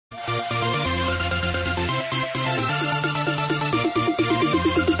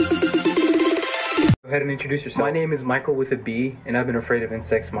Go ahead and introduce yourself. My name is Michael with a B, and I've been afraid of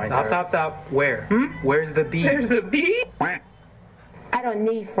insects my entire life. Stop. Where? Where's the bee? There's a bee? I don't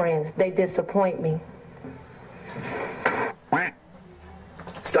need friends. They disappoint me.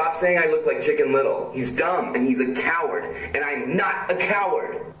 Stop saying I look like Chicken Little. He's dumb, and he's a coward, and I'm not a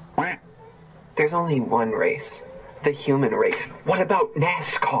coward. There's only one race. The human race. What about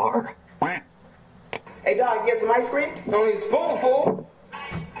NASCAR? Hey, dog, get some ice cream? Only a spoonful.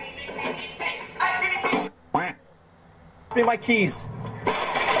 Give me my keys.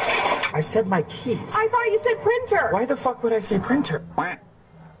 I said my keys. I thought you said printer. Why the fuck would I say printer?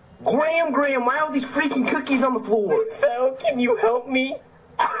 Graham, why are all these freaking cookies on the floor? Phil, can you help me?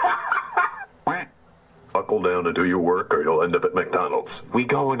 Buckle down and do your work or you'll end up at McDonald's. We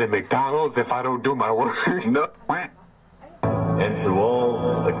go into McDonald's if I don't do my work. No. And to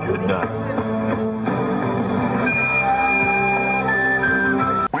all, a good night.